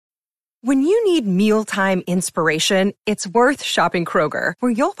When you need mealtime inspiration, it's worth shopping Kroger,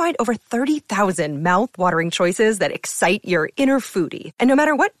 where you'll find over 30,000 mouth-watering choices that excite your inner foodie. And no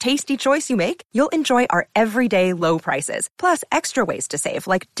matter what tasty choice you make, you'll enjoy our everyday low prices, plus extra ways to save,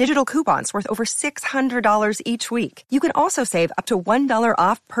 like digital coupons worth over $600 each week. You can also save up to $1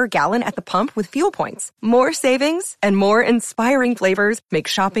 off per gallon at the pump with fuel points. More savings and more inspiring flavors make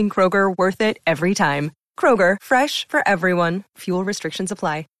shopping Kroger worth it every time. Kroger, fresh for everyone. Fuel restrictions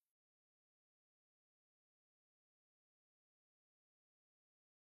apply.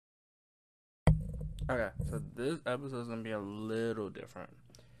 Okay, so this episode is gonna be a little different,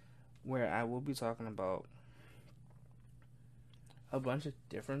 where I will be talking about a bunch of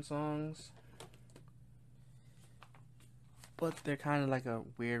different songs, but they're kind of like a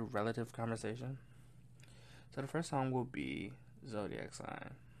weird relative conversation. So the first song will be Zodiac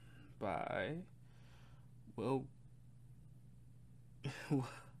Sign by Will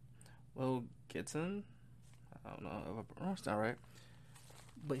Will Gibson. I don't know if I pronounced that right,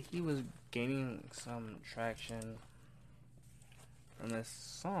 but he was gaining some traction from this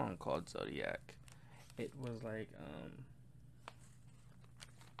song called Zodiac. It was like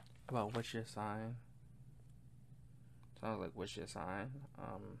about what's your sign. Sounds like what's your sign.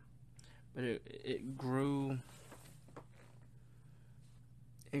 But it grew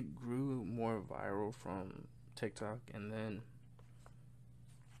more viral from TikTok, and then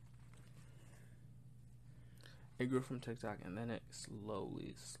it grew from TikTok, and then it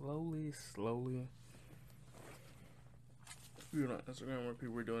slowly, you know, Instagram, where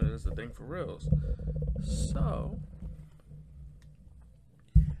people were doing it as a thing for reals. So,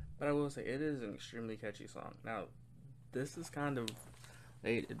 but I will say it is an extremely catchy song. Now, this is kind of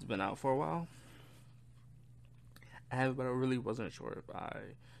late. It's been out for a while. But I really wasn't sure if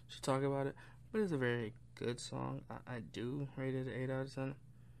I should talk about it. But it's a very good song. I do rate it an 8 out of 10.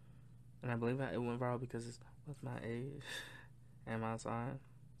 And I believe that it went viral because it's with my age and my sign.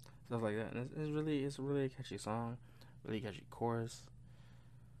 Stuff like that. And it's really a catchy song. Really catchy chorus.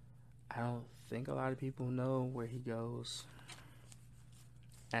 I don't think a lot of people know where he goes.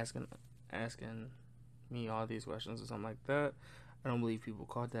 Asking me all these questions or something like that. I don't believe people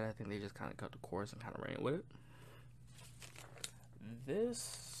caught that. I think they just kind of cut the chorus and kind of ran with it. This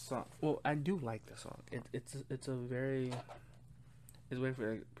song, well, I do like this song. It's a way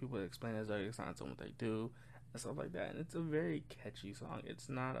for people to explain as zodiac signs and what they do and stuff like that. And it's a very catchy song. It's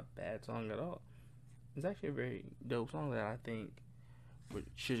not a bad song at all. It's actually a very dope song that I think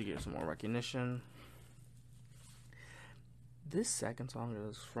should get some more recognition. This second song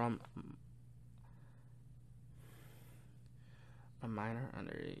is from a minor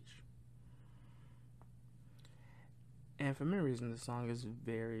underage. And for many reasons, this song is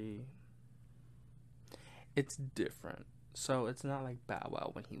it's different. So it's not like Bow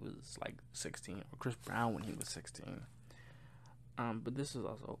Wow when he was like 16 or Chris Brown when he was 16. But this is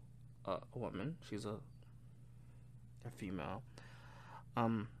also a woman. She's a female. A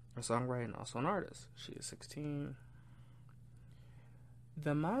songwriter and also an artist. She is 16.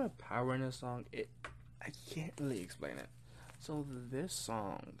 The amount of power in this song, I can't really explain it. So this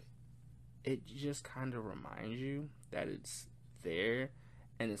song, it just kind of reminds you that it's there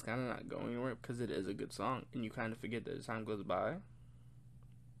and it's kind of not going anywhere because it is a good song and you kind of forget that as time goes by.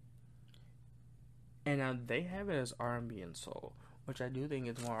 And now they have it as R&B and soul, which I do think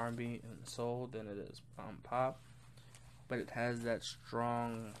it's more R&B and soul than it is pop. But it has that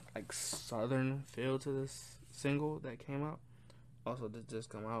strong, like, southern feel to this single that came out. Also, did just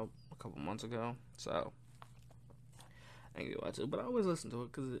come out a couple months ago, so I didn't get watch it. But I always listen to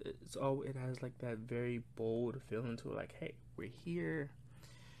it because it has like that very bold feeling to it, like, hey, we're here.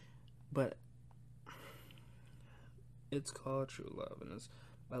 But it's called True Love, and it's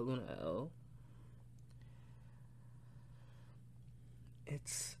by Luna L.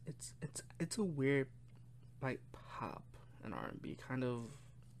 It's a weird, like, pop and R&B kind of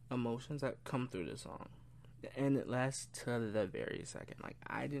emotions that come through the song. And it lasts to the very second. Like,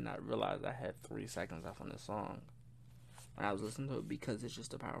 I did not realize I had 3 seconds left on this song when I was listening to it because it's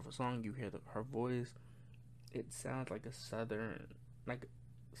just a powerful song. You hear her voice. It sounds like a southern, but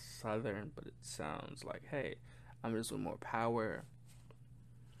it sounds like, hey, I'm just with more power.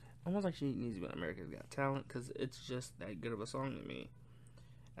 Almost like she needs to be on America's Got Talent because it's just that good of a song to me.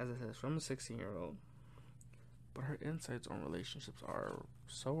 As I said, it's from a 16-year-old. But her insights on relationships are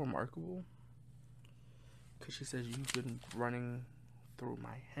so remarkable. Because she says, you've been running through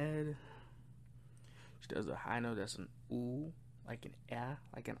my head. She does a high note that's an ooh, like an ah,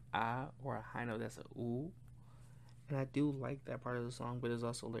 like an ah, or a high note that's an ooh. And I do like that part of the song, but there's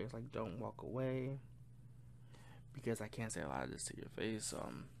also lyrics like don't walk away. Because I can't say a lot of this to your face.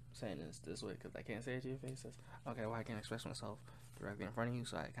 saying this way because I can't say it to your face. It's, okay, well, I can't express myself directly in front of you,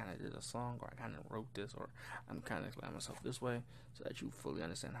 so I kind of did a song, or I kind of wrote this, or I'm kind of explaining myself this way so that you fully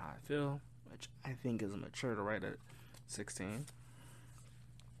understand how I feel, which I think is mature to write at 16,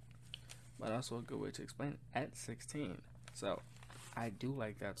 but also a good way to explain it at 16. So I do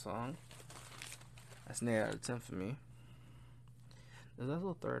like that song. That's an 8 out of 10 for me. There's also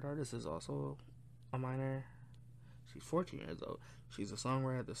a third artist is also a minor. She's 14 years old. She's a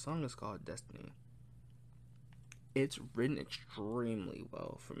songwriter. The song is called Destiny. It's written extremely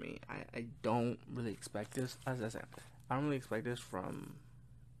well for me. I don't really expect this. As I said, I don't really expect this from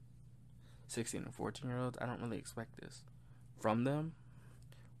 16 and 14-year-olds. I don't really expect this from them,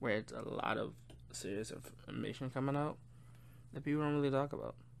 where it's a lot of serious information coming out that people don't really talk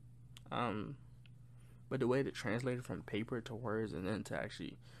about. But the way to translate it from paper to words and then to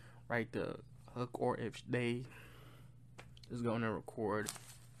actually write the hook, or if they just go in and record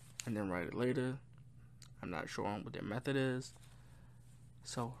and then write it later, I'm not sure on what their method is.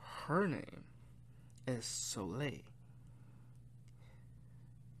 So her name is Soleil.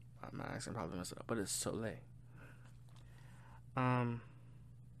 My accent probably messed it up, but it's Soleil.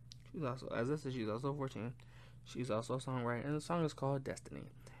 She's also, as I said, she's also 14. She's also a songwriter, and the song is called Destiny.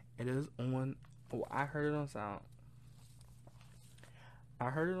 It is on. Oh, I heard it on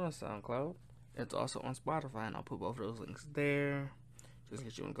SoundCloud. It's also on Spotify, and I'll put both of those links there, just in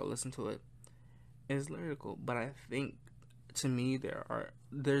case you want to go listen to it. It's lyrical, but I think, to me,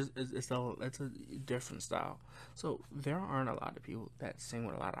 it's a different style. So there aren't a lot of people that sing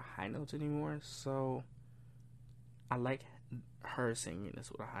with a lot of high notes anymore. So I like her singing this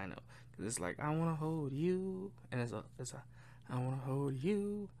with a high note, because it's like, I wanna hold you, and it's a I wanna hold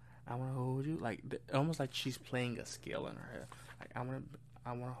you, I wanna hold you, like almost like she's playing a scale in her head. Like I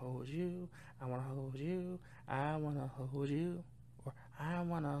wanna hold you, I wanna hold you, I wanna hold you, or I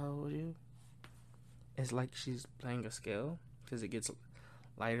wanna hold you. It's like she's playing a scale, because it gets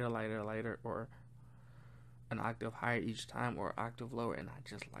lighter, lighter, lighter, or an octave higher each time, or an octave lower, and I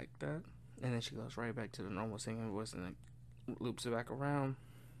just like that. And then she goes right back to the normal singing voice, and then loops it back around,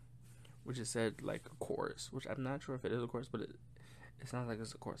 which is said like a chorus, which I'm not sure if it is a chorus, but it sounds like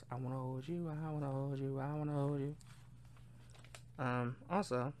it's a chorus. I wanna hold you, I wanna hold you, I wanna hold you.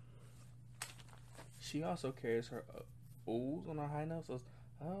 Also, she also carries her O's on her high notes, so it's,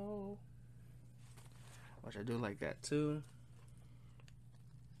 oh, which I do like that too.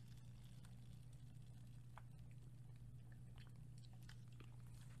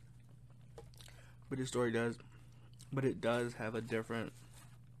 But it does have a different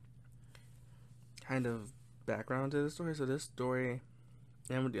kind of background to the story. So this story,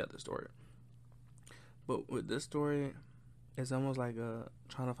 and with the other story, but with this story, it's almost like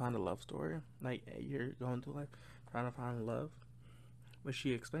trying to find a love story. Like you're going through life trying to find love. But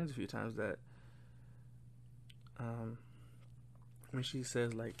she explains a few times that when she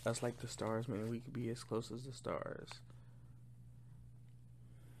says like us like the stars, meaning we could be as close as the stars,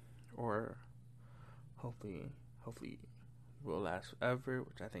 or hopefully will last forever,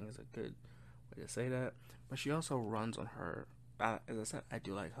 which I think is a good way to say that. But she also runs on her. As I said, I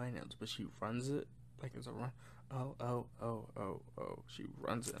do like high notes, but she runs it like it's a run. Oh, oh, oh, oh, oh. She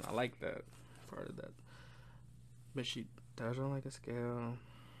runs it, and I like that part of that. But she does run like a scale.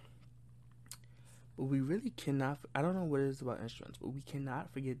 But we really cannot. I don't know what it is about instruments, but we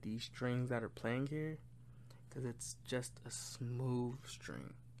cannot forget these strings that are playing here, because it's just a smooth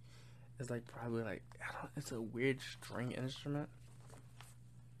string. It's like probably like, it's a weird string instrument,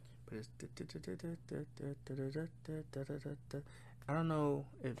 but it's I don't know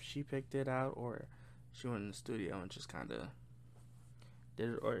if she picked it out or she went in the studio and just kind of did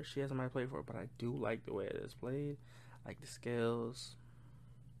it, or she has somebody play for it. But I do like the way it is played, like the scales.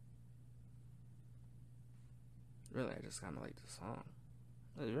 Really, I just kind of like the song.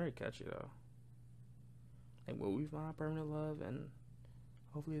 It's very catchy though. Like, will we find permanent love? And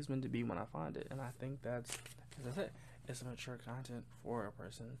hopefully it's meant to be when I find it. And I think that's, as I said, it's mature content for a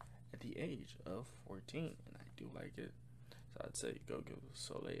person at the age of 14, and I do like it. So I'd say go give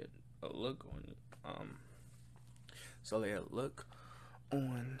Soleil a look on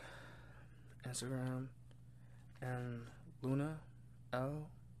Instagram, and Luna L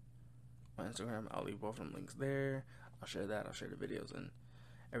on Instagram. I'll leave both of them links there. I'll share that. I'll share the videos and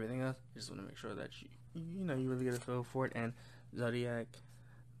everything else. I just want to make sure that you really get a feel for it. And Zodiac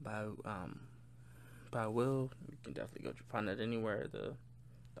by Will, you can definitely go find that anywhere. The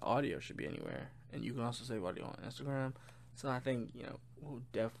audio should be anywhere, and you can also save audio on Instagram. So I think you'll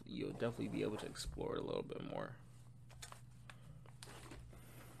definitely be able to explore it a little bit more.